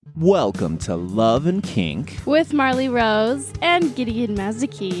Welcome to Love and Kink with Marley Rose and Gideon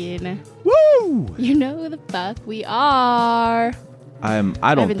Mazikeen. Woo! You know who the fuck we are. I don't think so.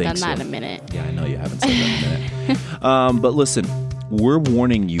 I haven't done that in a minute. Yeah, I know you haven't said that in a minute. But listen, we're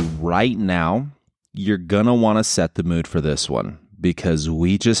warning you right now. You're gonna want to set the mood for this one because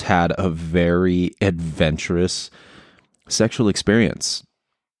we just had a very adventurous sexual experience.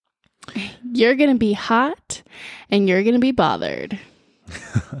 You're gonna be hot and you're gonna be bothered.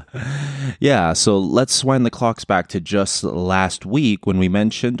 Yeah, so let's wind the clocks back to just last week when we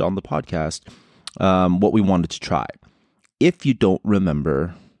mentioned on the podcast what we wanted to try. If you don't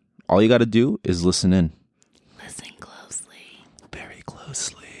remember, all you got to do is listen in. Listen closely. Very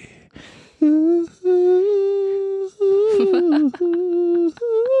closely.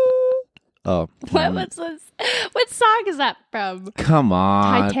 Oh, What's this? What song is that from? Come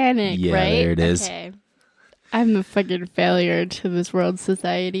on. Titanic, yeah, right? There it is. Okay. I'm a fucking failure to this world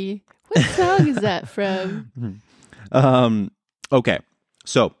society. What song is that from? Okay,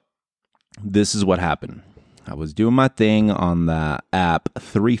 so this is what happened. I was doing my thing on the app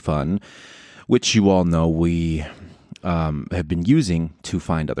 3Fun, which you all know we have been using to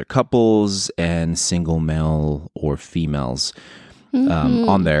find other couples and single male or females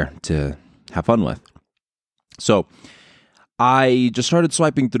on there to have fun with. So I just started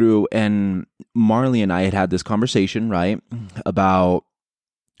swiping through, and Marley and I had this conversation, right, about,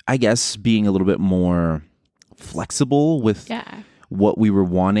 I guess, being a little bit more flexible with what we were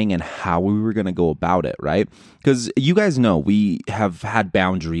wanting and how we were going to go about it, right? Because you guys know we have had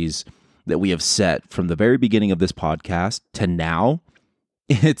boundaries that we have set from the very beginning of this podcast to now.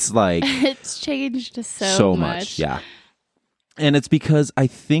 It's like... it's changed so much. Yeah. And it's because I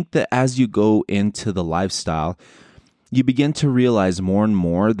think that as you go into the lifestyle, you begin to realize more and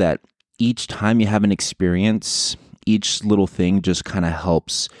more that each time you have an experience, each little thing just kind of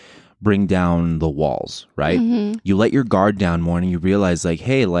helps bring down the walls, right? Mm-hmm. You let your guard down more and you realize like,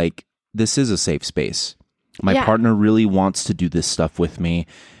 hey, like this is a safe space. My partner really wants to do this stuff with me.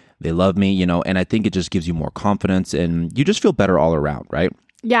 They love me, you know, and I think it just gives you more confidence and you just feel better all around, right?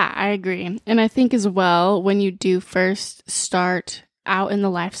 Yeah, I agree. And I think as well, when you do first start out in the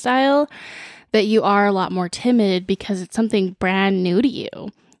lifestyle, that you are a lot more timid because it's something brand new to you.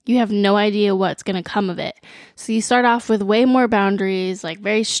 You have no idea what's going to come of it. So you start off with way more boundaries, like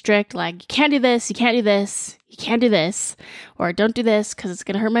very strict, like you can't do this, you can't do this, you can't do this, or don't do this because it's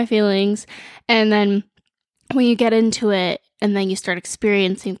going to hurt my feelings. And then when you get into it and then you start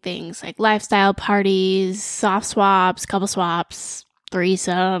experiencing things like lifestyle parties, soft swaps, couple swaps,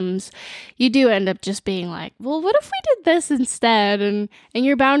 threesomes, you do end up just being like, well, what if we did this instead? And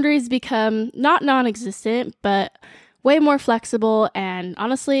your boundaries become not non-existent, but way more flexible and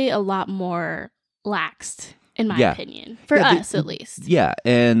honestly a lot more laxed, in my opinion, for us at least. Yeah,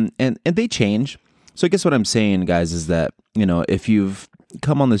 and they change. So I guess what I'm saying, guys, is that, you know, if you've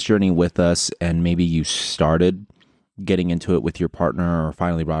come on this journey with us and maybe you started getting into it with your partner or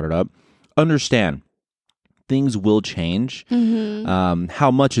finally brought it up, understand things will change. Mm-hmm. How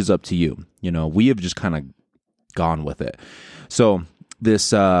much is up to you. You know, we have just kind of gone with it. So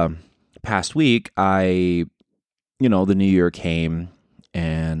this past week, the new year came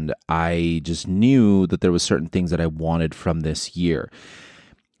and I just knew that there was certain things that I wanted from this year.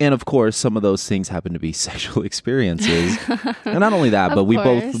 And of course, some of those things happen to be sexual experiences. And not only that, but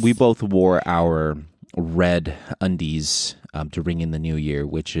we both wore our red undies to ring in the new year,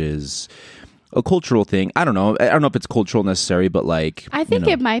 which is a cultural thing. I don't know if it's cultural necessary, but like... I think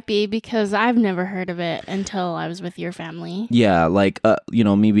it might be because I've never heard of it until I was with your family. Yeah, like,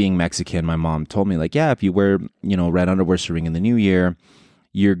 me being Mexican, my mom told me, like, yeah, if you wear, red underwear to ring in the new year,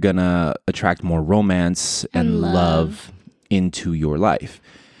 you're gonna attract more romance and love into your life.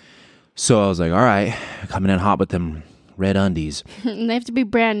 So I was like, all right, coming in hot with them red undies. They have to be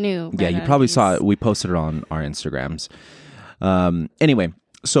brand new. Yeah, you probably saw it. We posted it on our Instagrams. Anyway,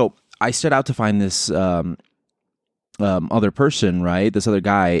 so I set out to find this other person, right? This other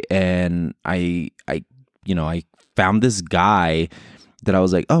guy, and I found this guy that I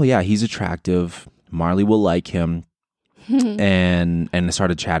was like, oh yeah, he's attractive. Marley will like him, and I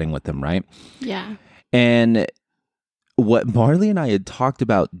started chatting with him, right? Yeah. And what Marley and I had talked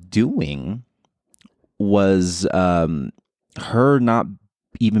about doing was her not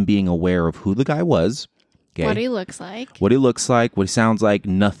even being aware of who the guy was. Okay. What he looks like. What he sounds like,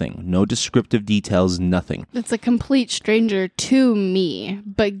 nothing. No descriptive details, nothing. It's a complete stranger to me,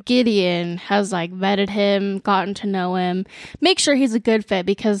 but Gideon has like vetted him, gotten to know him, make sure he's a good fit,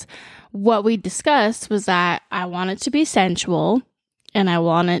 because what we discussed was that I want it to be sensual and I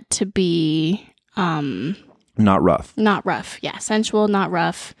want it to be Not rough. Not rough. Yeah, sensual, not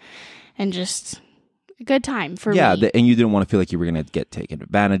rough, and just a good time for me. And you didn't want to feel like you were going to get taken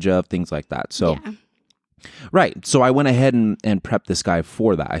advantage of, things like that. So, yeah. right. So I went ahead and prepped this guy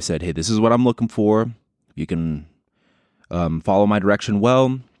for that. I said, hey, this is what I'm looking for. You can follow my direction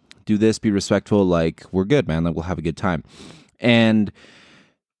well. Do this, be respectful. Like, we're good, man. Like, we'll have a good time. And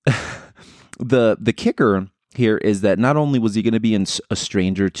the kicker here is that not only was he going to be a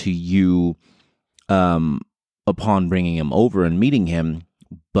stranger to you upon bringing him over and meeting him,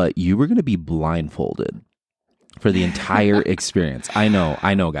 but you were going to be blindfolded for the entire experience. I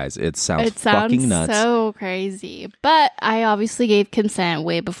know, guys. It sounds fucking nuts. So crazy. But I obviously gave consent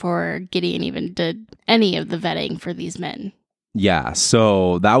way before Gideon even did any of the vetting for these men. Yeah,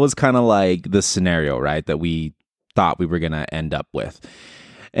 so that was kind of like the scenario, right, that we thought we were going to end up with.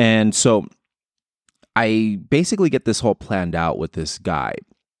 And so I basically get this whole planned out with this guy.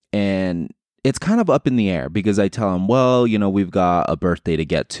 And it's kind of up in the air because I tell him, well, we've got a birthday to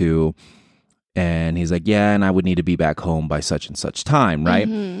get to. And he's like, yeah, and I would need to be back home by such and such time, right?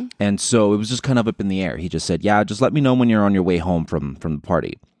 Mm-hmm. And so it was just kind of up in the air. He just said, yeah, just let me know when you're on your way home from the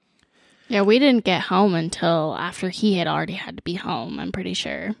party. Yeah, we didn't get home until after he had already had to be home, I'm pretty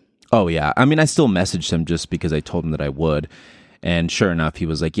sure. Oh, yeah. I mean, I still messaged him just because I told him that I would. And sure enough, he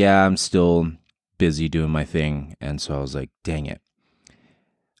was like, yeah, I'm still busy doing my thing. And so I was like, dang it.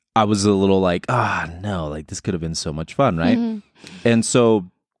 I was a little like, no, like this could have been so much fun, right? Mm-hmm. And so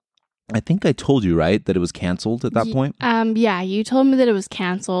I think I told you, right, that it was canceled at that point? Yeah, you told me that it was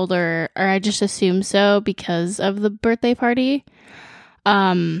canceled or I just assumed so because of the birthday party.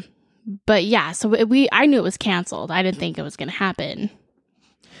 But yeah, so I knew it was canceled. I didn't think it was going to happen.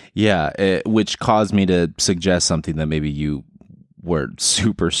 Yeah, which caused me to suggest something that maybe you were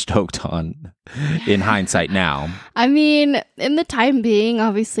super stoked on in hindsight now. I mean, in the time being,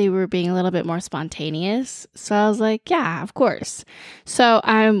 obviously we were being a little bit more spontaneous. So I was like, yeah, of course. So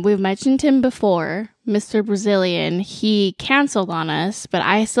we've mentioned him before, Mr. Brazilian. He canceled on us, but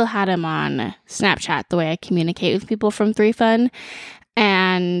I still had him on Snapchat, the way I communicate with people from 3Fun.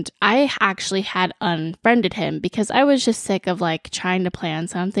 And I actually had unfriended him because I was just sick of like trying to plan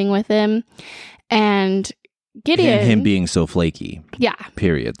something with him. And Gideon, and him being so flaky. Yeah.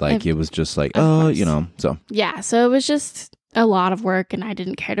 Period. Like it was just like, so. Yeah. So it was just a lot of work and I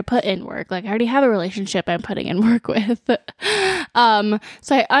didn't care to put in work. Like I already have a relationship I'm putting in work with. So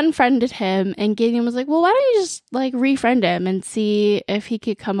I unfriended him and Gideon was like, well, why don't you just like refriend him and see if he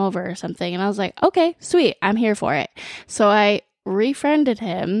could come over or something? And I was like, okay, sweet. I'm here for it. So I refriended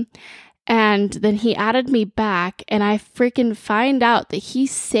him and then he added me back and I freaking find out that he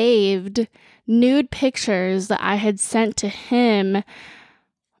saved nude pictures that I had sent to him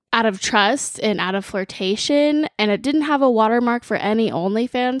out of trust and out of flirtation, and it didn't have a watermark for any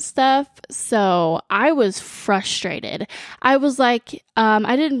OnlyFans stuff. So I was frustrated. I was like,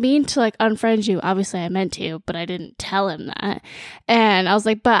 I didn't mean to like unfriend you. Obviously I meant to, but I didn't tell him that. And I was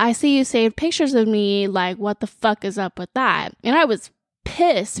like, but I see you saved pictures of me. Like, what the fuck is up with that? And I was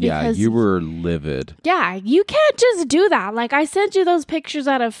pissed because you were livid. Yeah, you can't just do that. Like I sent you those pictures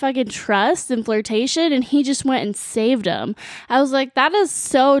out of fucking trust and flirtation and he just went and saved them. I was like, that is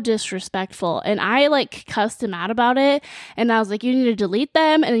so disrespectful. And I like cussed him out about it and I was like, you need to delete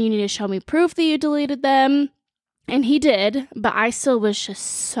them and then you need to show me proof that you deleted them. And he did, but I still was just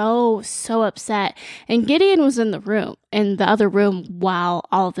so upset. And Gideon was in the other room while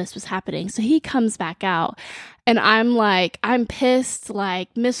all of this was happening. So he comes back out and I'm like, I'm pissed.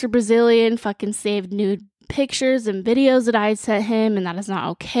 Like Mr. Brazilian fucking saved nude pictures and videos that I had sent him and that is not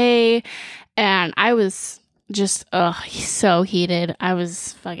okay. And I was just, he's so heated. I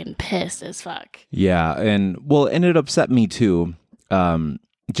was fucking pissed as fuck. Yeah. And it upset me too.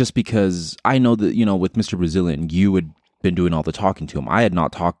 Just because I know that, with Mr. Brazilian, you had been doing all the talking to him. I had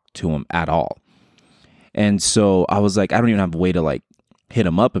not talked to him at all. And so I was like, I don't even have a way to like hit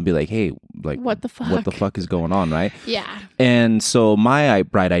him up and be like, hey, like, what the fuck is going on, right? Yeah. And so my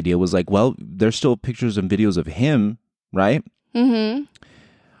bright idea was like, well, there's still pictures and videos of him, right? Mm-hmm.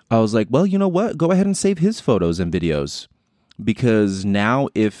 I was like, well, you know what? Go ahead and save his photos and videos. Because now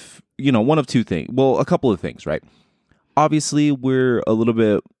if, one of two things, well, a couple of things, right? Obviously, we're a little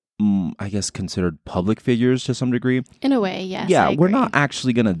bit, I guess, considered public figures to some degree. In a way, yes. Yeah, we're not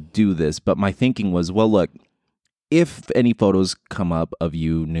actually going to do this. But my thinking was, well, look, if any photos come up of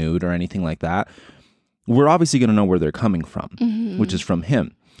you nude or anything like that, we're obviously going to know where they're coming from, mm-hmm. which is from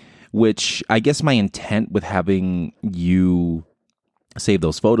him. Which I guess my intent with having you save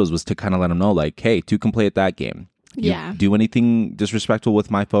those photos was to kind of let him know, like, hey, two can play at that game. You do anything disrespectful with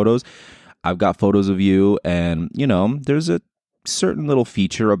my photos, I've got photos of you, and, there's a certain little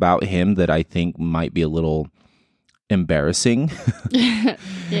feature about him that I think might be a little embarrassing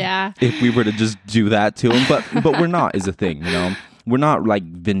Yeah. if we were to just do that to him. But we're not, is the thing, you know? We're not like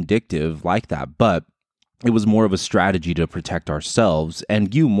vindictive like that, but it was more of a strategy to protect ourselves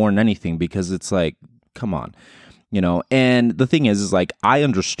and you more than anything, because it's like, come on, you know? And the thing is like, I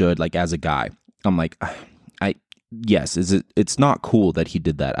understood, like, as a guy, I'm like, yes, it's not cool that he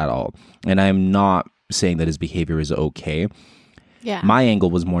did that at all. And I'm not saying that his behavior is okay. Yeah. My angle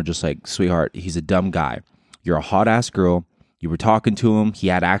was more just like, sweetheart, he's a dumb guy. You're a hot ass girl. You were talking to him. He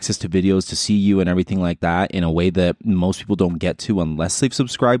had access to videos to see you and everything like that in a way that most people don't get to unless they've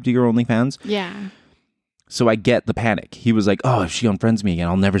subscribed to your OnlyFans. Yeah. So I get the panic. He was like, oh, if she unfriends me again,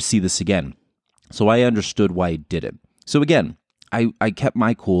 I'll never see this again. So I understood why he did it. So again, I kept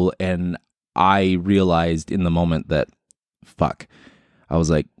my cool, and I realized in the moment that, fuck. I was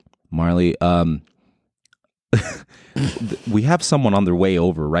like, Marley, we have someone on their way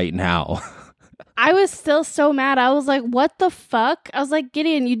over right now. I was still so mad. I was like, what the fuck? I was like,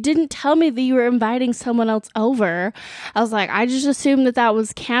 Gideon, you didn't tell me that you were inviting someone else over. I was like, I just assumed that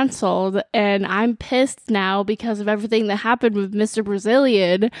was canceled, and I'm pissed now because of everything that happened with Mr.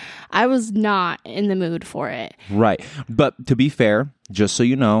 Brazilian. I was not in the mood for it. Right. But to be fair, just so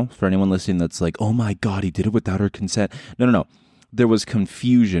you know, for anyone listening that's like, oh my God, he did it without her consent. No. There was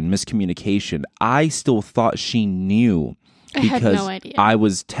confusion, miscommunication. I still thought she knew. I had no idea. I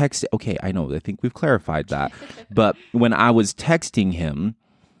was texting. Okay, I know. I think we've clarified that. But when I was texting him,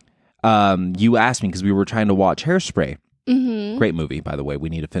 you asked me, because we were trying to watch Hairspray. Mm-hmm. Great movie, by the way. We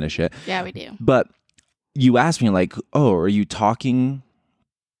need to finish it. Yeah, we do. But you asked me like, oh, are you talking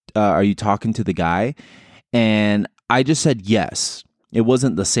to the guy? And I just said yes. It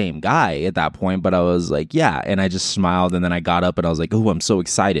wasn't the same guy at that point, but I was like, yeah. And I just smiled, and then I got up and I was like, oh, I'm so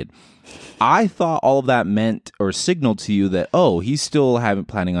excited. I thought all of that meant or signaled to you that, oh, he's still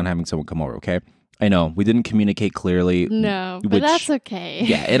planning on having someone come over, okay? I know, we didn't communicate clearly. No, but that's okay.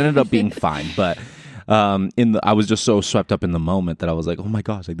 Yeah, it ended up being fine. But I was just so swept up in the moment that I was like, oh my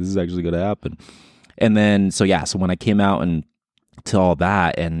gosh, like this is actually going to happen. And then, so when I came out and to all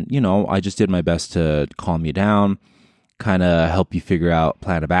that, and, you know, I just did my best to calm you down, kind of help you figure out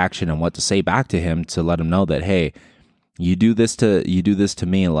plan of action and what to say back to him to let him know that, hey, you do this to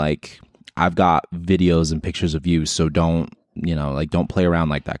me, like, I've got videos and pictures of you, so don't play around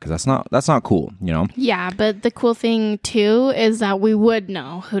like that, because that's not cool, you know? Yeah, but the cool thing too is that we would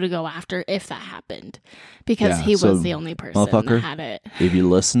know who to go after if that happened, because he was the only person that had it. If you're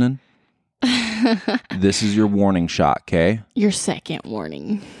listening, this is your warning shot, okay? Your second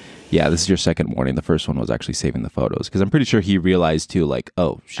warning. Yeah, this is your second warning. The first one was actually saving the photos, because I'm pretty sure he realized too, like,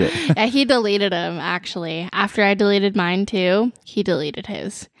 oh, shit. Yeah, he deleted them, actually. After I deleted mine too, he deleted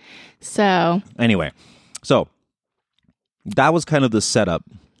his. So. Anyway, so that was kind of the setup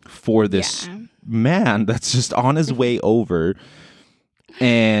for this man that's just on his way over.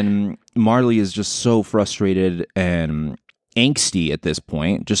 And Marley is just so frustrated and angsty at this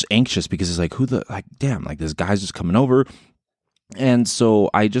point, just anxious, because it's like, damn, like this guy's just coming over. And so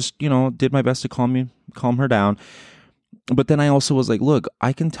I just, did my best to calm her down. But then I also was like, look,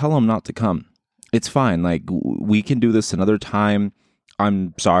 I can tell him not to come. It's fine. Like, we can do this another time.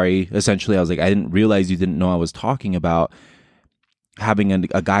 I'm sorry. Essentially, I was like, I didn't realize you didn't know I was talking about having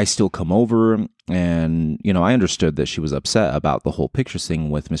a guy still come over. And, I understood that she was upset about the whole pictures thing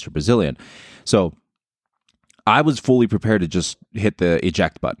with Mr. Brazilian. So I was fully prepared to just hit the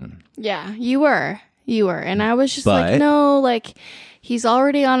eject button. Yeah, you were. And I was just like, no, like, he's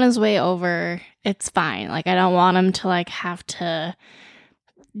already on his way over. It's fine. Like, I don't want him to, like, have to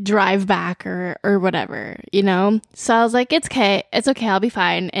drive back or whatever, So I was like, it's okay. I'll be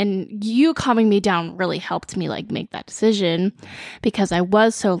fine. And you calming me down really helped me, like, make that decision, because I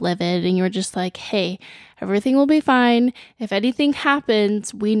was so livid, and you were just like, hey, everything will be fine. If anything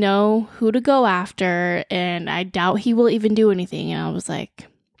happens, we know who to go after, and I doubt he will even do anything. And I was like,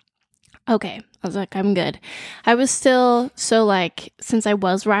 okay. I was like, I'm good. I was still so, like, since I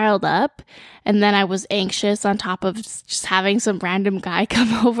was riled up, and then I was anxious on top of just having some random guy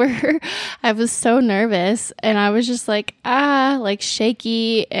come over, I was so nervous, and I was just like,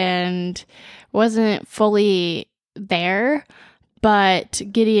 shaky, and wasn't fully there. But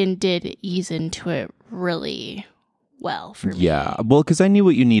Gideon did ease into it really well for me. Yeah, well, because I knew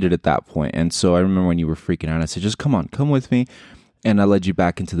what you needed at that point. And so I remember when you were freaking out, I said, just come with me. And I led you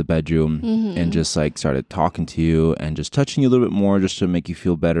back into the bedroom and just like started talking to you and just touching you a little bit more just to make you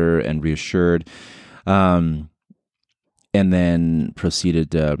feel better and reassured. And then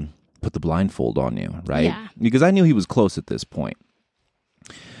proceeded to put the blindfold on you, right? Yeah. Because I knew he was close at this point.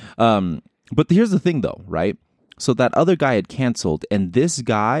 But here's the thing though, right? So that other guy had canceled, and this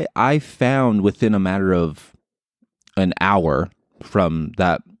guy I found within a matter of an hour from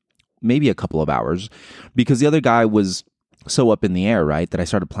that, maybe a couple of hours, because the other guy was so up in the air, right, that I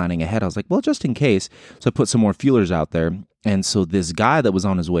started planning ahead. I was like, well, just in case. So I put some more feelers out there. And so this guy that was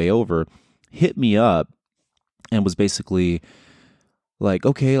on his way over hit me up and was basically like,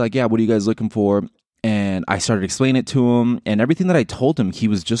 okay, like, yeah, what are you guys looking for? And I started explaining it to him, and everything that I told him, he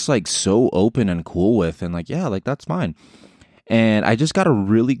was just like so open and cool with, and like, yeah, like that's fine. And I just got a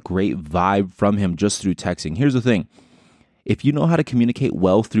really great vibe from him just through texting. Here's the thing. If you know how to communicate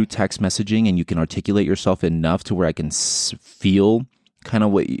well through text messaging and you can articulate yourself enough to where I can feel kind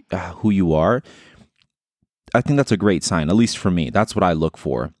of who you are, I think that's a great sign, at least for me. That's what I look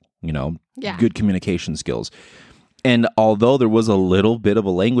for, good communication skills. And although there was a little bit of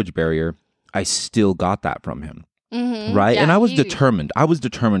a language barrier, I still got that from him. Mm-hmm. Right? Yeah, and I was determined. I was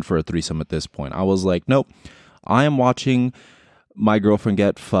determined for a threesome at this point. I was like, nope, I am watching my girlfriend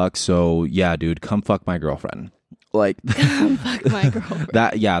get fucked. So yeah, dude, come fuck my girlfriend. Like, come fuck my girlfriend.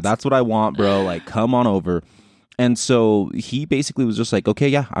 That's what I want, bro. Like, come on over. And so he basically was just like, okay,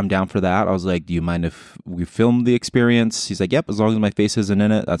 yeah, I'm down for that. I was like, do you mind if we film the experience? He's like, yep, as long as my face isn't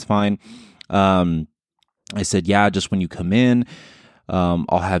in it, that's fine. I said, yeah, just when you come in,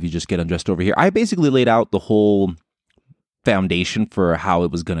 I'll have you just get undressed over here. I basically laid out the whole foundation for how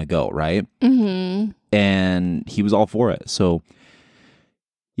it was going to go, right? Mm-hmm. And he was all for it. So,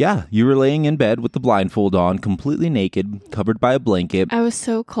 yeah, you were laying in bed with the blindfold on, completely naked, covered by a blanket. I was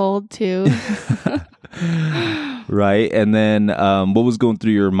so cold, too. Right? And then what was going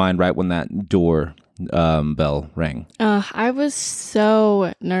through your mind right when that door bell rang? I was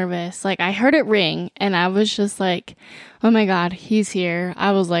so nervous. Like, I heard it ring, and I was just like, oh my God, he's here.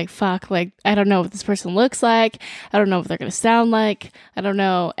 I was like, fuck, like, I don't know what this person looks like. I don't know what they're going to sound like. I don't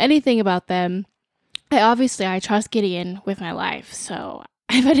know anything about them. I trust Gideon with my life, so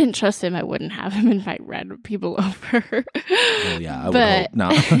if I didn't trust him, I wouldn't have him invite random people over. Well, yeah, I would hope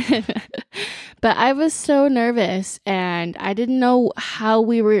not. But I was so nervous, and I didn't know how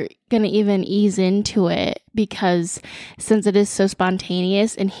we were going to even ease into it, because since it is so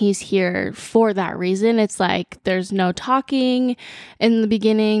spontaneous and he's here for that reason, it's like there's no talking in the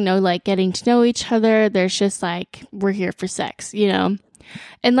beginning, no like getting to know each other. There's just like, we're here for sex, And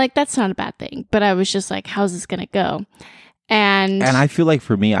like, that's not a bad thing. But I was just like, how's this going to go? And I feel like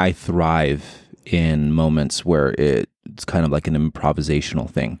for me, I thrive in moments where it's kind of like an improvisational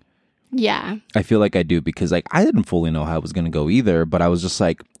thing. Yeah. I feel like I do, because like I didn't fully know how it was going to go either, but I was just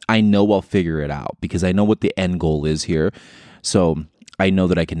like, I know I'll figure it out because I know what the end goal is here. So I know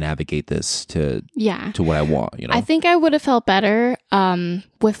that I can navigate this to what I want, I think I would have felt better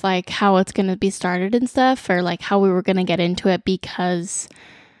with like how it's going to be started and stuff, or like how we were going to get into it, because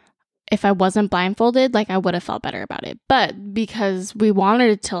if I wasn't blindfolded, like I would have felt better about it. But because we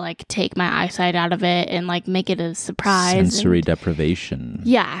wanted to like take my eyesight out of it and like make it a surprise. Sensory deprivation.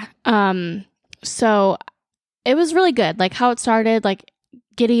 Yeah. So it was really good. Like how it started, like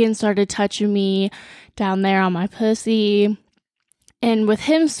Gideon started touching me down there on my pussy. And with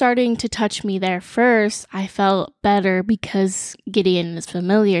him starting to touch me there first, I felt better because Gideon is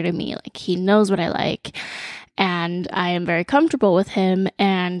familiar to me. Like he knows what I like. And I am very comfortable with him.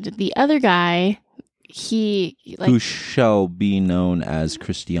 And the other guy, he like, who shall be known as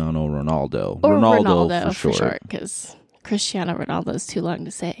Cristiano Ronaldo. Or Ronaldo for short, because Cristiano Ronaldo is too long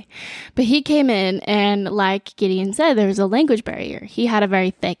to say. But he came in, and like Gideon said, there was a language barrier. He had a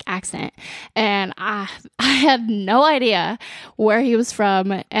very thick accent, and I had no idea where he was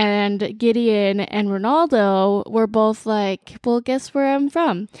from. And Gideon and Ronaldo were both like, well, guess where I'm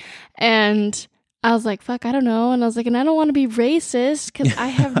from? And I was like, fuck, I don't know. And I was like, and I don't want to be racist because I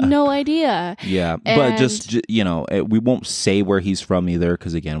have no idea. Yeah, but just, we won't say where he's from either,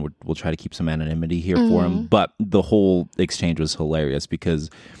 because again, we'll try to keep some anonymity here for him. But the whole exchange was hilarious because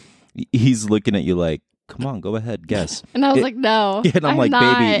he's looking at you like, come on, go ahead, guess. And I was like, no. Yeah, and I'm like,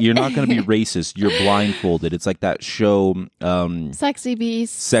 not. Baby, you're not going to be racist. You're blindfolded. It's like that show, Sexy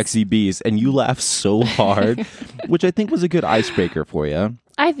Beast. Sexy Beast. And you laugh so hard, which I think was a good icebreaker for you.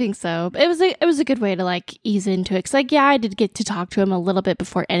 I think so. It was a good way to like ease into it. Because like, yeah, I did get to talk to him a little bit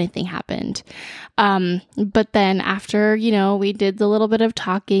before anything happened. But then after, we did the little bit of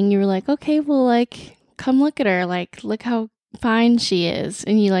talking, you were like, okay, well, like, come look at her. Like, look how fine she is.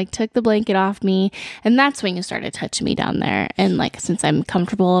 And you like took the blanket off me. And that's when you started touching me down there. And like, since I'm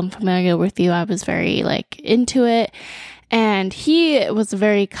comfortable and familiar with you, I was very like into it. And he was a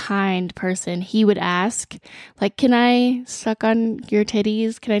very kind person. He would ask, like, can I suck on your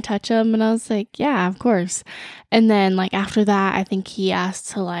titties? Can I touch them? And I was like, yeah, of course. And then, like, after that, I think he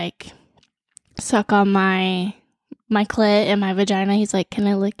asked to, like, suck on my clit and my vagina. He's like, can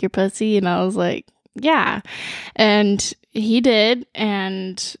I lick your pussy? And I was like, Yeah. And he did.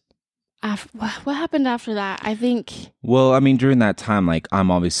 And what happened after that? I think. Well, I mean, during that time, like, I'm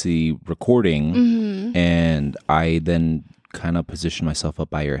obviously recording, Mm-hmm. and I then kind of position myself up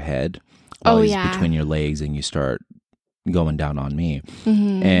by your head while Oh, he's yeah. between your legs, and you start going down on me.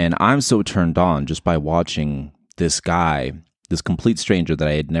 Mm-hmm. And I'm so turned on just by watching this guy, this complete stranger that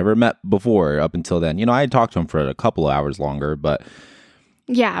I had never met before up until then. You know, I had talked to him for a couple of hours longer, but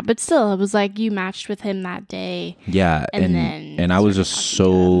Yeah, but still, it was like you matched with him that day. yeah, And then and I was just started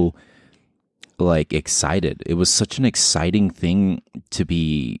talking so like excited. It was such an exciting thing to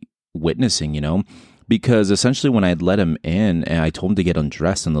be witnessing, you know, because essentially when I'd let him in and I told him to get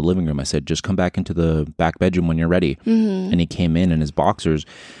undressed in the living room, I said, just come back into the back bedroom when you're ready. Mm-hmm. And he came in his boxers.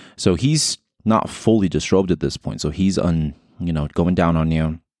 So he's not fully disrobed at this point. So he's going down on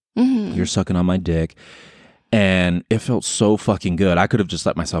you. Mm-hmm. You're sucking on my dick. And it felt so fucking good. I could have just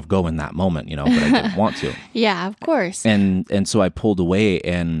let myself go in that moment, you know, but I didn't want to. Yeah, of course. And so I pulled away,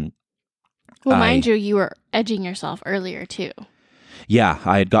 and Well, mind you were edging yourself earlier too. yeah,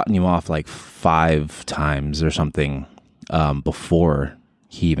 I had gotten you off like 5 times or something before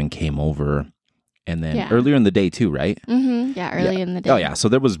he even came over. And then earlier in the day too, right? Mm-hmm. Yeah, early in the day. Oh, yeah. So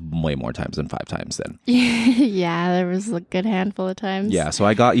there was way more times than 5 times then. Yeah, there was a good handful of times. Yeah, so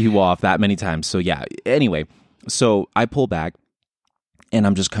I got you off that many times. So yeah, anyway, so I pull back, and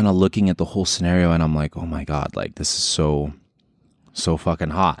I'm just kind of looking at the whole scenario, and I'm like, oh my God, like this is so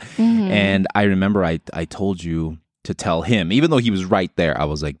fucking hot. Mm-hmm. And I remember I told you to tell him, even though he was right there, I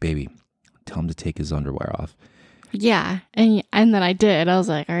was like, baby, tell him to take his underwear off. Yeah, and then I did. I was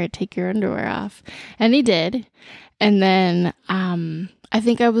like, all right, take your underwear off. And he did. And then I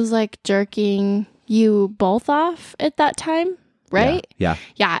think I was like jerking you both off at that time, right? Yeah.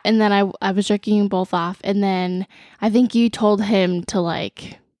 Yeah, and then I was jerking you both off. And then I think you told him to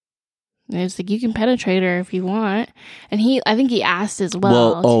like, it's like, you can penetrate her if you want. And I think he asked as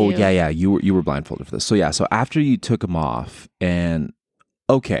well. Oh, too. yeah. You were blindfolded for this. So yeah, so after you took him off, and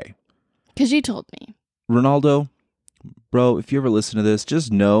okay. Because you told me. Ronaldo, bro, if you ever listen to this,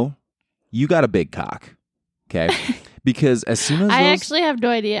 just know you got a big cock. Okay? Because as soon as I actually have no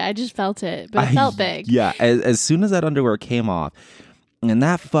idea. I just felt it, but it felt big. Yeah, as soon as that underwear came off, and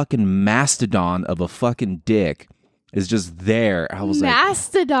that fucking mastodon of a fucking dick is just there, I was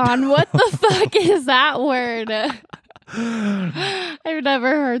Mastodon? What the fuck is that word? I've never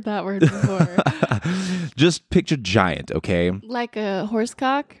heard that word before. just picture giant, okay? Like a horse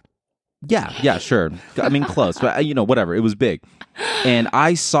cock? Yeah, sure. I mean, close, but whatever. It was big. And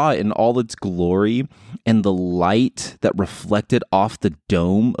I saw it in all its glory, and the light that reflected off the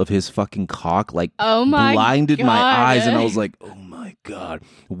dome of his fucking cock, like, blinded my eyes, and I was like, oh my God.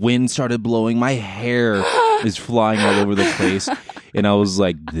 Wind started blowing. My hair is flying all over the place. And I was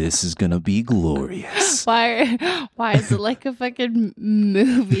like, this is going to be glorious. Why is it like a fucking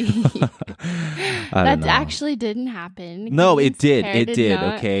movie? That actually didn't happen. No, it did. It did.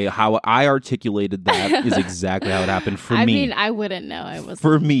 Not. Okay. How I articulated that is exactly how it happened for me. I mean, I wouldn't know. I was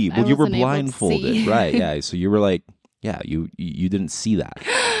for me. Well, you were able to blindfolded, see. right? Yeah. So you were like, yeah, you didn't see that.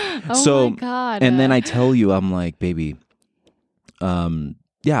 Oh my God. And then I tell you, I'm like, baby,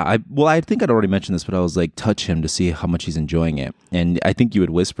 yeah, I think I'd already mentioned this, but I was like, touch him to see how much he's enjoying it. And I think you had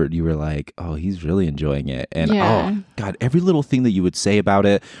whispered, you were like, oh, he's really enjoying it. And oh God, every little thing that you would say about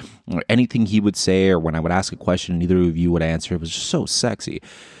it, or anything he would say, or when I would ask a question, neither of you would answer, it was just so sexy.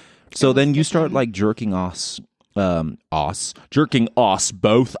 So then you start like jerking us both off.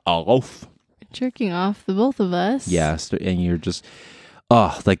 Jerking off the both of us. Yeah, and you're just,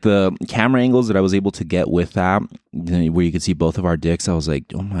 like the camera angles that I was able to get with that, where you could see both of our dicks, I was like,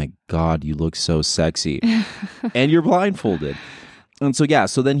 oh my God, you look so sexy. And you're blindfolded. And so, yeah,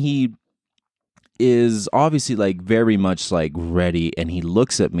 so then he is obviously like very much like ready, and he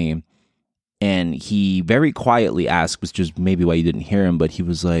looks at me, and he very quietly asks, which is maybe why you didn't hear him, but he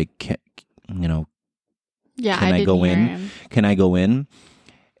was like, can I go in? Him. Can I go in?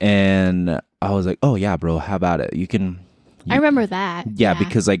 And I was like, oh yeah, bro, how about it? I remember that. Yeah,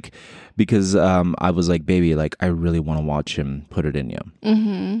 because I was like, baby, like I really want to watch him put it in you.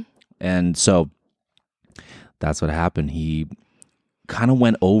 Mm-hmm. And so that's what happened. He kind of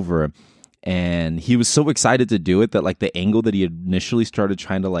went over, and he was so excited to do it that like the angle that he initially started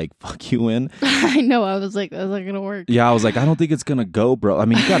trying to like fuck you in. I know. I was like, that's not gonna work. Yeah, I was like, I don't think it's gonna go, bro. I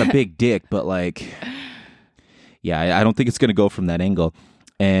mean, you got a big dick, but like, yeah, I don't think it's gonna go from that angle.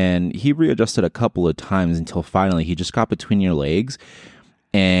 And he readjusted a couple of times until finally he just got between your legs.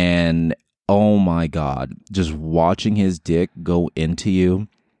 And oh my God, just watching his dick go into you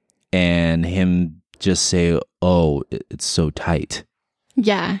and him just say, oh, it's so tight.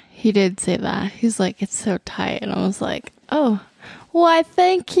 Yeah, he did say that. He's like, it's so tight. And I was like, oh, why,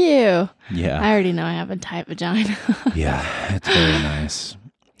 thank you. Yeah. I already know I have a tight vagina. Yeah, it's very nice.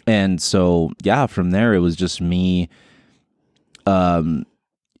 And so, yeah, from there, it was just me in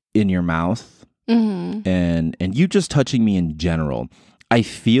your mouth and you just touching me in general. I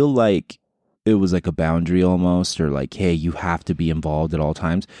feel like it was like a boundary almost, or like, hey, you have to be involved at all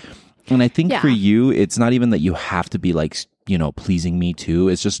times. And I think for you, it's not even that you have to be like, you know, pleasing me too.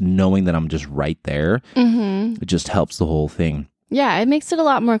 It's just knowing that I'm just right there. It just helps the whole thing. Yeah, it makes it a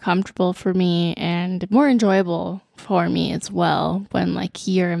lot more comfortable for me and more enjoyable for me as well when like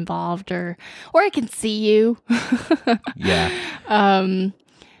you're involved or I can see you. Yeah.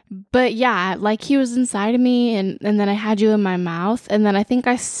 But yeah, like he was inside of me and then I had you in my mouth and then I think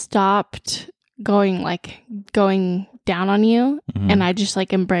I stopped going down on you and I just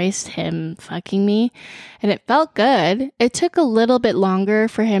like embraced him fucking me and it felt good. It took a little bit longer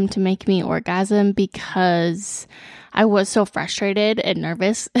for him to make me orgasm because I was so frustrated and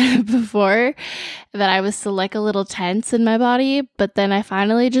nervous before that I was still like a little tense in my body. But then I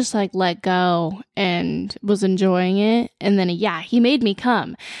finally just like let go and was enjoying it. And then, yeah, he made me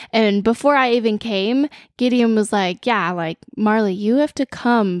come. And before I even came, Gideon was like, yeah, like, Marley, you have to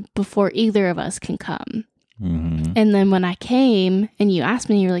come before either of us can come. And then when I came and you asked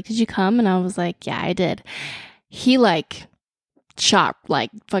me, you were like, did you come? And I was like, yeah, I did. He like shot,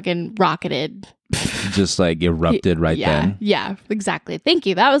 like fucking rocketed. Just like erupted then. Yeah, exactly. Thank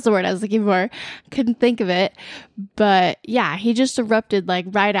you. That was the word I was looking for. Couldn't think of it. But yeah, he just erupted like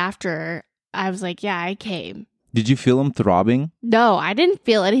right after I was like, yeah, I came. Did you feel him throbbing? No, I didn't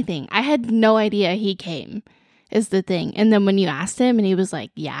feel anything. I had no idea he came is the thing. And then when you asked him and he was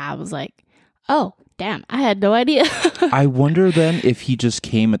like, yeah, I was like, oh, damn, I had no idea. I wonder then if he just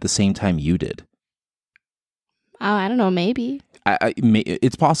came at the same time you did. Oh, I don't know. Maybe.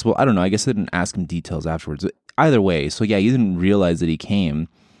 It's possible. I don't know. I guess I didn't ask him details afterwards. Either way, so yeah, you didn't realize that he came.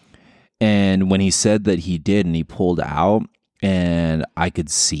 And when he said that he did and he pulled out and I could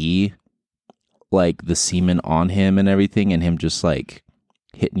see like the semen on him and everything and him just like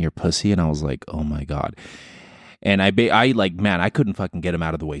hitting your pussy and I was like, oh my God. And I like, man, I couldn't fucking get him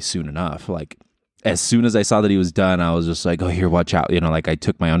out of the way soon enough. Like as soon as I saw that he was done, I was just like, oh, here, watch out. You know, like I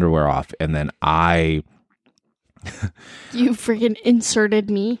took my underwear off and then you freaking inserted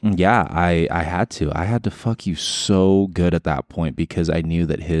me. Yeah, I had to. I had to fuck you so good at that point because I knew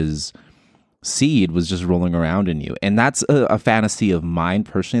that his seed was just rolling around in you. And that's a fantasy of mine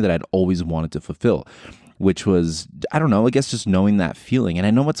personally that I'd always wanted to fulfill, which was, I don't know, I guess just knowing that feeling. And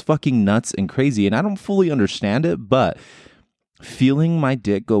I know it's fucking nuts and crazy and I don't fully understand it, but feeling my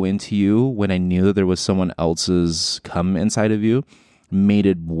dick go into you when I knew that there was someone else's cum inside of you made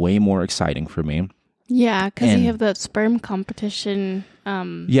it way more exciting for me. Yeah, because you have that sperm competition.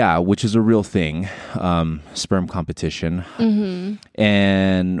 Yeah, which is a real thing, sperm competition.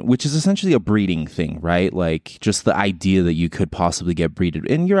 And which is essentially a breeding thing, right? Like just the idea that you could possibly get breeded.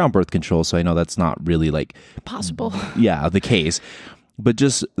 And you're on birth control, so I know that's not really like... possible. Yeah, the case. But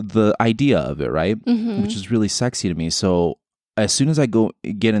just the idea of it, right? Which is really sexy to me. So as soon as I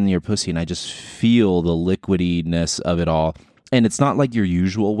get in your pussy and I just feel the liquidiness of it all... And it's not like your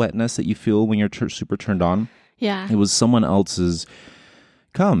usual wetness that you feel when you're super turned on. Yeah. It was someone else's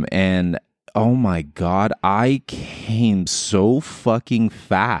cum. And oh my God, I came so fucking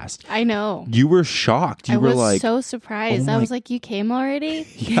fast. I know. You were shocked. You were like... so surprised. Oh I was like, you came already?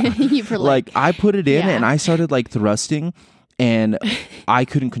 Yeah. You were like, I put it in and I started like thrusting and I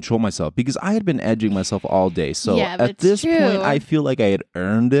couldn't control myself because I had been edging myself all day. So at this point, I feel like I had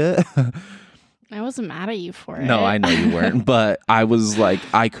earned it. I wasn't mad at you for it. No, I know you weren't. But I was like,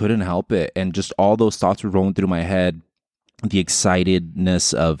 I couldn't help it. And just all those thoughts were rolling through my head. The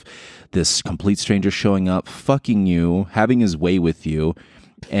excitedness of this complete stranger showing up, fucking you, having his way with you,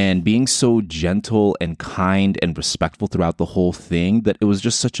 and being so gentle and kind and respectful throughout the whole thing that it was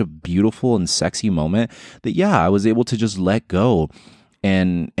just such a beautiful and sexy moment that, yeah, I was able to just let go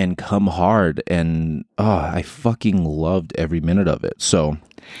and come hard. And I fucking loved every minute of it. So...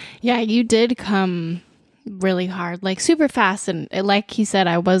 yeah, you did come really hard, like super fast. And like he said,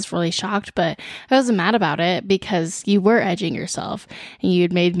 I was really shocked, but I wasn't mad about it because you were edging yourself and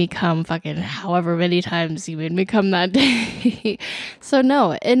you'd made me come fucking however many times you made me come that day. So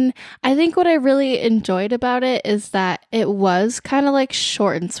no. And I think what I really enjoyed about it is that it was kind of like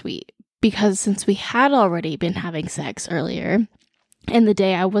short and sweet because since we had already been having sex earlier in the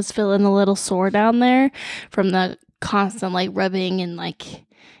day, I was feeling a little sore down there from the constant like rubbing and like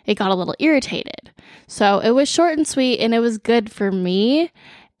it got a little irritated. So it was short and sweet and it was good for me.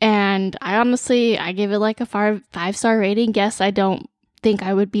 And I gave it like a 5-star rating. Yes, I don't think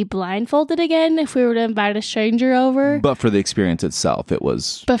I would be blindfolded again if we were to invite a stranger over. But for the experience itself, it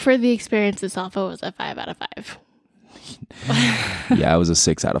was... But for the experience itself, it was a 5 out of 5. Yeah, it was a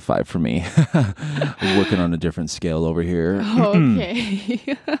 6 out of 5 for me. Working on a different scale over here.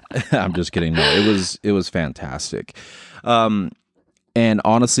 Okay. I'm just kidding. No, it was fantastic. And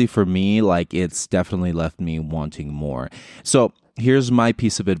honestly, for me, like, it's definitely left me wanting more. So here's my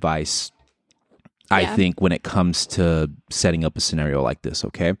piece of advice. I think when it comes to setting up a scenario like this,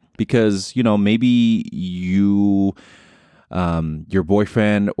 okay? Because, you know, maybe you, your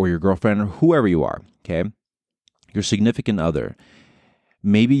boyfriend or your girlfriend, or whoever you are, okay? Your significant other,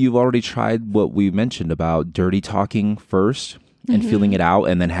 maybe you've already tried what we mentioned about dirty talking first and feeling it out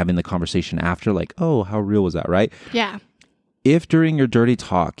and then having the conversation after, like, oh, how real was that, right? Yeah. If during your dirty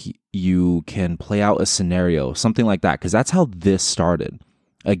talk, you can play out a scenario, something like that, because that's how this started.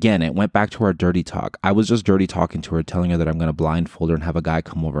 Again, it went back to our dirty talk. I was just dirty talking to her, telling her that I'm going to blindfold her and have a guy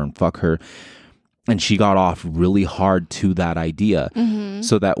come over and fuck her. And she got off really hard to that idea.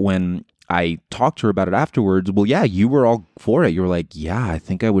 So that when I talked to her about it afterwards, well, yeah, you were all for it. You were like, yeah, I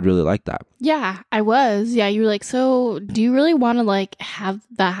think I would really like that. Yeah, I was. Yeah, you were like, so do you really want to like have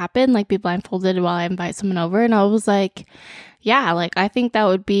that happen? Like be blindfolded while I invite someone over? And I was like, yeah, like I think that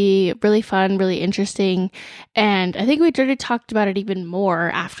would be really fun, really interesting. And I think we already talked about it even more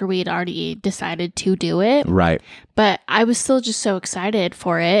after we had already decided to do it. Right. But I was still just so excited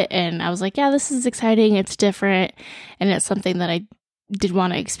for it. And I was like, yeah, this is exciting. It's different. And it's something that I did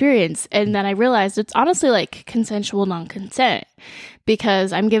want to experience. And then I realized it's honestly like consensual non-consent,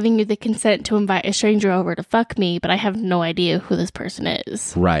 because I'm giving you the consent to invite a stranger over to fuck me, but I have no idea who this person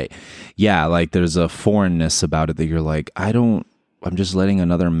is. Right. Yeah, like there's a foreignness about it that you're like, I'm just letting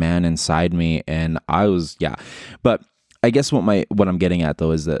another man inside me. And I was, yeah. But I guess what I'm getting at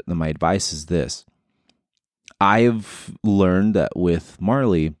though is that my advice is this. I've learned that with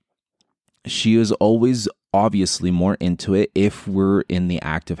Marley, she is always obviously more into it if we're in the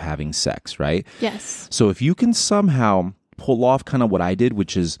act of having sex, right? Yes. So if you can somehow pull off kind of what I did,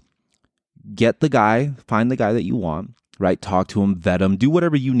 which is get the guy, find the guy that you want, right? Talk to him, vet him, do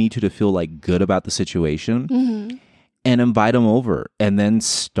whatever you need to feel like good about the situation and invite him over, and then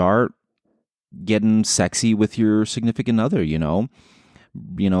start getting sexy with your significant other, you know,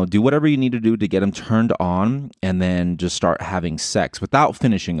 do whatever you need to do to get him turned on, and then just start having sex without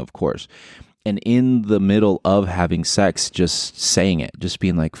finishing, of course. And in the middle of having sex, just saying it, just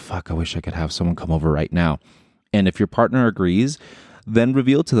being like, fuck, I wish I could have someone come over right now. And if your partner agrees, then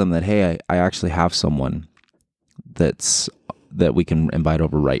reveal to them that, hey, I actually have someone that we can invite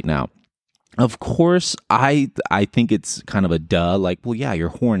over right now. Of course, I think it's kind of a duh, like, well, yeah, you're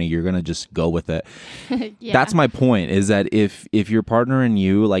horny, you're going to just go with it. Yeah. That's my point, is that if your partner and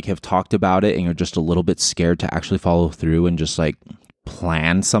you like have talked about it and you're just a little bit scared to actually follow through and just like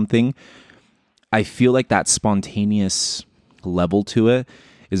plan something, I feel like that spontaneous level to it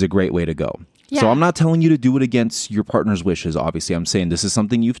is a great way to go. Yeah. So I'm not telling you to do it against your partner's wishes. Obviously, I'm saying this is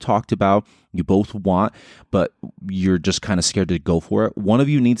something you've talked about, you both want, but you're just kind of scared to go for it. One of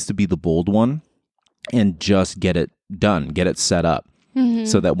you needs to be the bold one and just get it done, get it set up,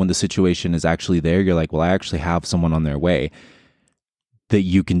 so that when the situation is actually there, you're like, well, I actually have someone on their way, that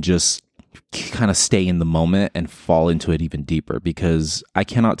you can just kind of stay in the moment and fall into it even deeper. Because I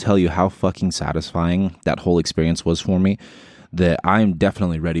cannot tell you how fucking satisfying that whole experience was for me, that I'm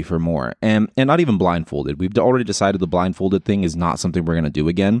definitely ready for more. And not even blindfolded. We've already decided the blindfolded thing is not something we're going to do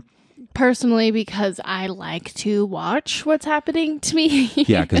again. Personally, because I like to watch what's happening to me.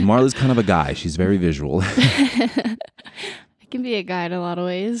 Yeah, because Marla's kind of a guy. She's very visual. I can be a guy in a lot of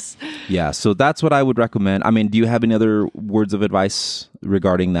ways. Yeah, so that's what I would recommend. I mean, do you have any other words of advice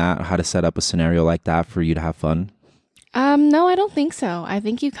regarding that? How to set up a scenario like that for you to have fun? No, I don't think so. I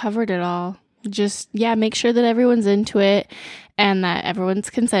think you covered it all. Just, yeah, make sure that everyone's into it and that everyone's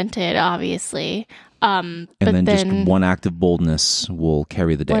consented, obviously. And then just one act of boldness will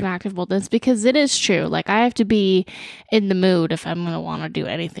carry the day. One act of boldness, because it is true. Like, I have to be in the mood if I'm going to want to do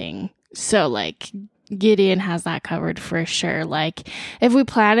anything. So, like, Gideon has that covered for sure. Like, if we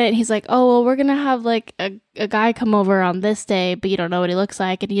plan it and he's like, oh, well, we're going to have, like, a guy come over on this day, but you don't know what he looks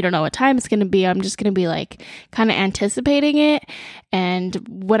like and you don't know what time it's going to be, I'm just going to be, like, kind of anticipating it. And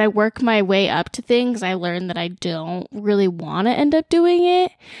when I work my way up to things, I learn that I don't really want to end up doing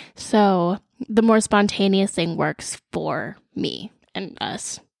it. So the more spontaneous thing works for me and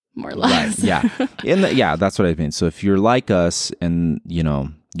us, more or less. Right, yeah. Yeah, that's what I mean. So if you're like us and,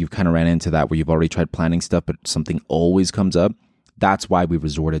 you've kind of ran into that where you've already tried planning stuff, but something always comes up, that's why we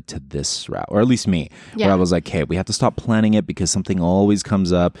resorted to this route, or at least me, where Yeah. I was like, hey, we have to stop planning it because something always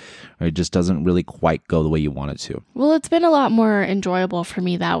comes up or it just doesn't really quite go the way you want it to. Well, it's been a lot more enjoyable for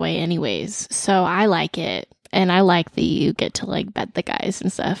me that way anyways. So I like it. And I like that you get to like vet the guys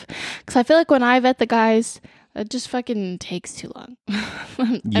and stuff. Because I feel like when I vet the guys, it just fucking takes too long.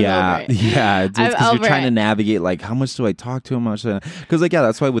 I'm Yeah, over it. yeah. It's I'm because you're over trying to it. navigate, like, how much do I talk to him? Because, like, yeah,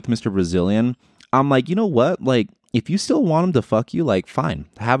 that's why with Mr. Brazilian, I'm like, you know what? Like, if you still want him to fuck you, like, fine,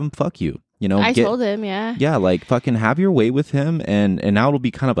 have him fuck you. You know, I told him, yeah. yeah, like, fucking have your way with him, and now it'll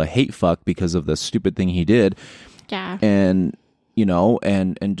be kind of a hate fuck because of the stupid thing he did, Yeah. and you know,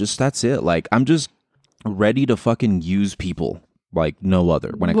 and just that's it. Like, I'm just ready to fucking use people like no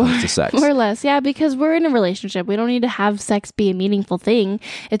other when it comes to sex. More or less, yeah, because we're in a relationship. We don't need to have sex be a meaningful thing.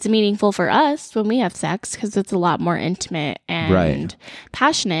 It's meaningful for us when we have sex because it's a lot more intimate and Right.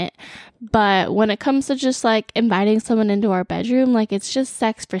 passionate. But when it comes to just like inviting someone into our bedroom, like it's just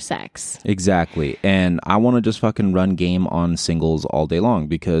sex for sex. Exactly. And I want to just fucking run game on singles all day long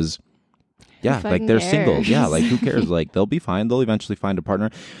because, yeah, like fucking they're single. cares? Yeah, like who cares? Like they'll be fine. They'll eventually find a partner.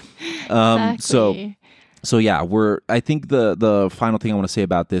 Exactly. So yeah, I think the final thing I want to say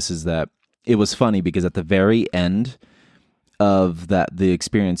about this is that it was funny because at the very end of the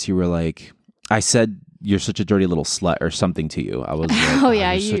experience, you were like, I said, you're such a dirty little slut or something to you. I was like, Oh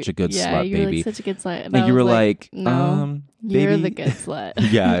yeah, you're such a good slut, you're baby. like such a good slut. And you were like, no, you're baby. the good slut.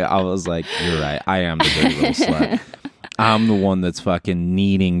 Yeah, I was like, you're right. I am the dirty little slut. I'm the one that's fucking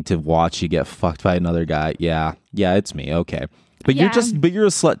needing to watch you get fucked by another guy. Yeah, it's me. Okay. But Yeah. you're a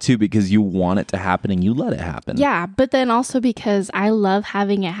slut too because you want it to happen and you let it happen. Yeah, but then also because I love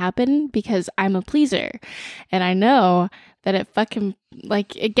having it happen because I'm a pleaser. And I know that it fucking,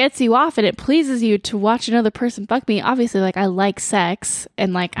 like, it gets you off and it pleases you to watch another person fuck me. Obviously, like, I like sex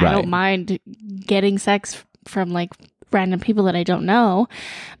and, like, I Right. don't mind getting sex from, like, random people that I don't know.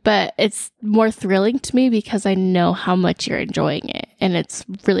 But it's more thrilling to me because I know how much you're enjoying it. And it's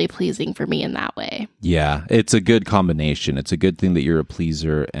really pleasing for me in that way. Yeah, it's a good combination. It's a good thing that you're a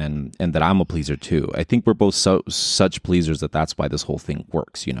pleaser and that I'm a pleaser too. I think we're both such pleasers that's why this whole thing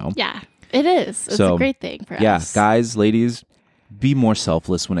works, you know? Yeah, it is. It's So, a great thing for Yeah, us. guys, ladies, be more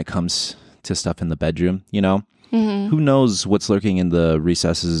selfless when it comes to stuff in the bedroom, you know? Mm-hmm. Who knows what's lurking in the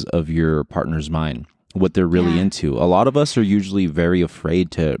recesses of your partner's mind, what they're really Yeah. into. A lot of us are usually very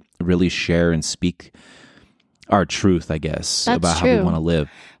afraid to really share and speak our truth, I guess, That's about how we true. want to live.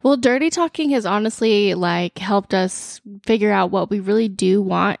 Well, dirty talking has honestly like helped us figure out what we really do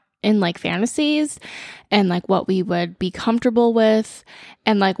want in like fantasies and like what we would be comfortable with.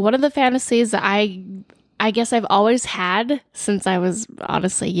 And like one of the fantasies that I guess I've always had since I was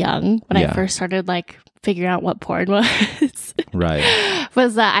honestly young when Yeah. I first started like figuring out what porn was Right.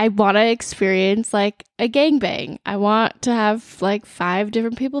 was that I want to experience like a gangbang. I want to have like 5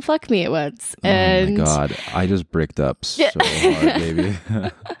 different people fuck me at once. And Oh my God. I just bricked up so hard, baby.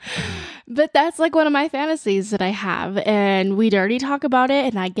 But that's like one of my fantasies that I have. And we dirty talk about it.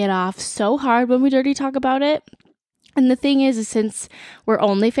 And I get off so hard when we dirty talk about it. And the thing is since we're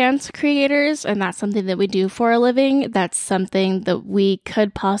OnlyFans creators and that's something that we do for a living, that's something that we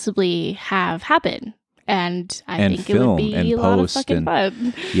could possibly have happen. And I And think it would film be and a lot of post fucking and-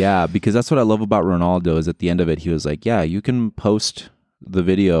 fun. Yeah, because that's what I love about Ronaldo is at the end of it, he was like, yeah, you can post the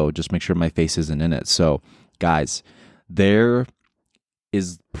video, just make sure my face isn't in it. So, guys, there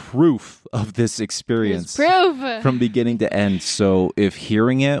is proof of this experience Proof. from beginning to end. So if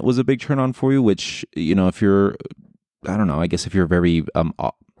hearing it was a big turn on for you, which, you know, if you're, I don't know, I guess if you're a very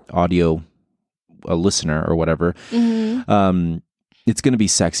audio a listener or whatever, Mhm. it's going to be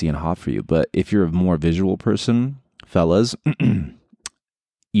sexy and hot for you. But if you're a more visual person, fellas,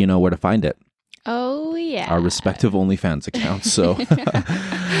 you know where to find it. Oh, yeah. Our respective OnlyFans accounts. So,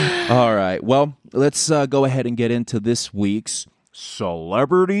 all right. Well, let's go ahead and get into this week's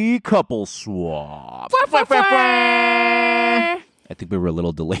Celebrity Couple Swap. I think we were a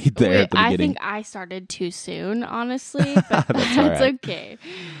little delayed there Wait, at the I beginning. think I started too soon, honestly. But that's all right. okay.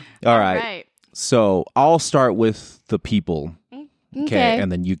 All right. So I'll start with the people. Okay. And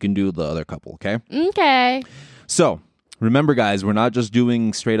then you can do the other couple. Okay. Okay. So remember, guys, we're not just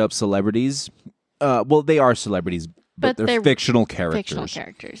doing straight up celebrities. Well, they are celebrities, but they're fictional characters. Fictional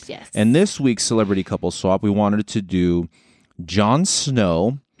characters, yes. And this week's Celebrity Couple Swap, we wanted to do Jon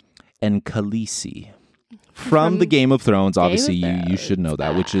Snow and Khaleesi from the Game of Thrones. Obviously, you should know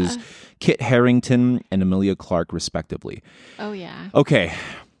that, which is Kit Harington and Emilia Clarke, respectively. Oh, yeah. Okay,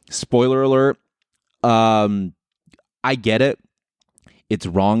 spoiler alert. I get it. it's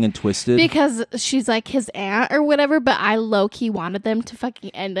wrong and twisted. Because she's like his aunt or whatever, but I low-key wanted them to fucking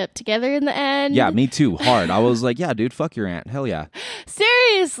end up together in the end. Yeah, me too. Hard. I was like, yeah, dude, fuck your aunt. Hell yeah.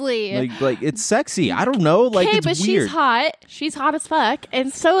 Seriously. Like it's sexy. I don't know. Like, okay, it's but weird. she's hot. She's hot as fuck.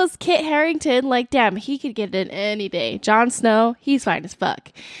 And so is Kit Harington. Like, damn, he could get it any day. Jon Snow, he's fine as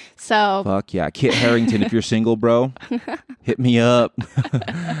fuck. So fuck yeah. Kit Harington, if you're single, bro, hit me up.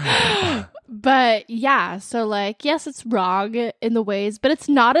 But yeah, so like, yes, it's wrong in the ways, but it's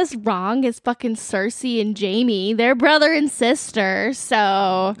not as wrong as fucking Cersei and Jaime. They're brother and sister,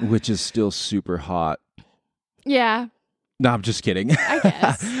 so. Which is still super hot. Yeah. No, I'm just kidding. I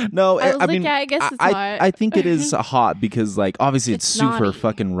guess. No, I mean, mean, yeah, I guess it's hot. I think it is hot because, like, obviously it's super naughty.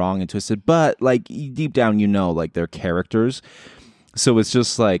 fucking wrong and twisted, but, like, deep down, you know, like, they're characters. So it's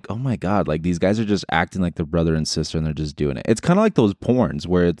just like, oh my God, like, these guys are just acting like they're brother and sister and they're just doing it. It's kind of like those porns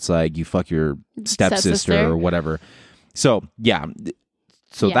where it's like you fuck your stepsister or whatever. So, yeah.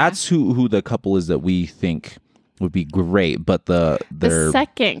 So that's who the couple is that we think would be great. But the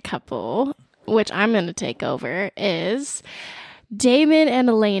second couple, which I'm going to take over, is Daemon and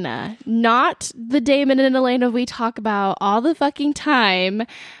Elena. Not the Daemon and Elena we talk about all the fucking time,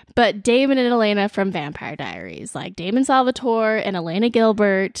 but Daemon and Elena from Vampire Diaries, like Daemon Salvatore and Elena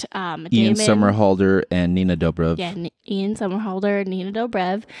Gilbert, Ian Somerhalder and Nina Dobrev. Yeah, Ian Somerhalder and Nina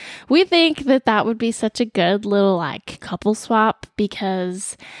Dobrev. We think that would be such a good little like couple swap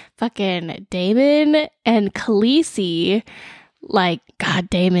because fucking Daemon and Khaleesi, like, God,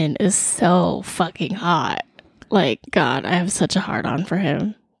 Daemon is so fucking hot. Like, God, I have such a hard on for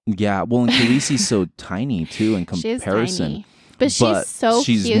him. Yeah, well, and Khaleesi's so tiny too in comparison. She's tiny. But she's so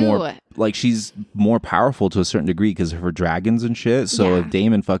cute. She's more powerful to a certain degree because of her dragons and shit. So if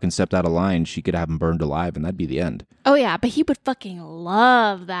Daemon fucking stepped out of line, she could have him burned alive, and that'd be the end. Oh yeah, but he would fucking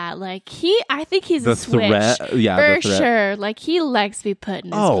love that. Like I think he's the a switch. Threat, yeah, for sure. Like he likes to be put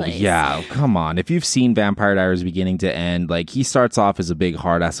in his place. Oh yeah, come on. If you've seen Vampire Diaries beginning to end, like he starts off as a big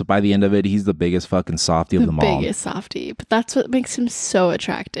hard ass, but by the end of it, he's the biggest fucking softie of them all. The biggest softie. But that's what makes him so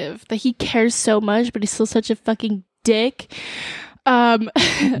attractive. That he cares so much, but he's still such a fucking dick.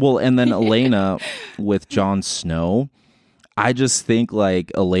 Well, and then Elena with Jon Snow, I just think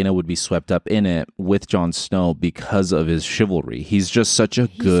like Elena would be swept up in it with Jon Snow because of his chivalry. He's just such a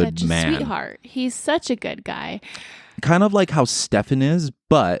good man. Sweetheart. He's such a good guy. Kind of like how Stefan is,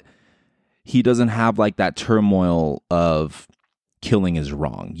 but he doesn't have like that turmoil of killing is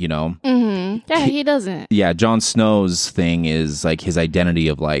wrong, you know? Mm-hmm. Yeah, he doesn't. Yeah, Jon Snow's thing is like his identity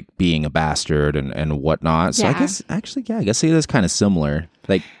of like being a bastard and whatnot. So I guess it is kind of similar.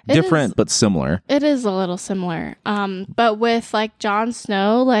 Like different but similar. It is a little similar. But with like Jon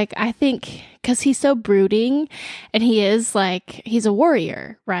Snow, like I think because he's so brooding and he is like he's a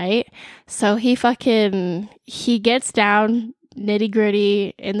warrior, right? So he gets down nitty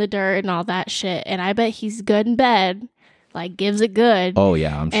gritty in the dirt and all that shit. And I bet he's good in bed. Like gives it good. Oh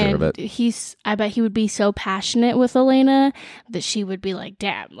yeah, I'm sure of it. I bet he would be so passionate with Elena that she would be like,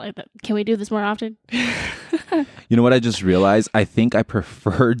 "Damn, like, can we do this more often?" You know what I just realized? I think I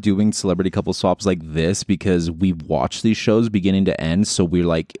prefer doing celebrity couple swaps like this because we watch these shows beginning to end, so we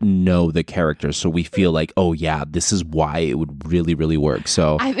like know the characters, so we feel like, oh yeah, this is why it would really, really work.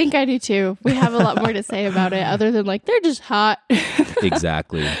 So I think I do too. We have a lot more to say about it, other than like they're just hot.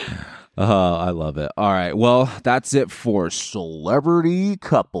 Exactly. I love it. All right. Well, that's it for Celebrity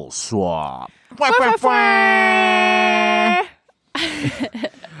Couple Swap. All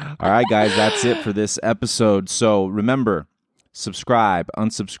right, guys. That's it for this episode. So remember, subscribe,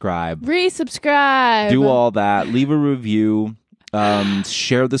 unsubscribe, resubscribe, do all that. Leave a review.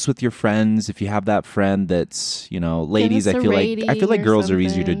 Share this with your friends if you have that friend that's, you know, ladies. I feel like girls are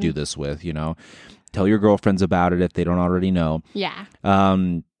easier to do this with. You know, tell your girlfriends about it if they don't already know. Yeah.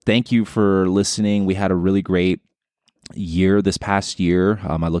 Thank you for listening. We had a really great year this past year.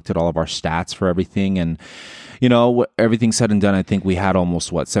 I looked at all of our stats for everything, and you know, everything said and done, I think we had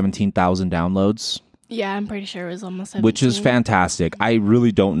almost 17,000 downloads. Yeah, I'm pretty sure it was almost 17. Which is fantastic. I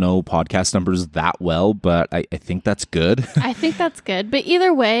really don't know podcast numbers that well, but I think that's good. I think that's good. But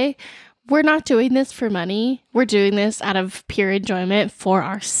either way, we're not doing this for money. We're doing this out of pure enjoyment for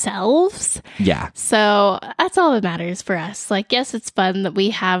ourselves. Yeah. So that's all that matters for us. Like, yes, it's fun that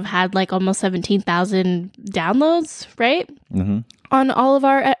we have had like almost 17,000 downloads, right? Mm-hmm. On all of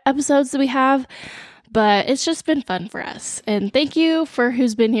our episodes that we have. But it's just been fun for us. And thank you for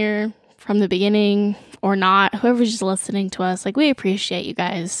who's been here from the beginning or not. Whoever's just listening to us. Like, we appreciate you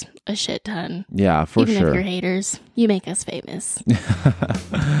guys a shit ton. Yeah, for sure. Even if you're haters, you make us famous.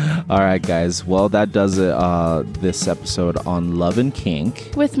 All right, guys. Well, that does it this episode on Love and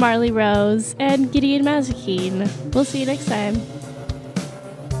Kink. With Marley Rose and Gideon Mazikeen. We'll see you next time.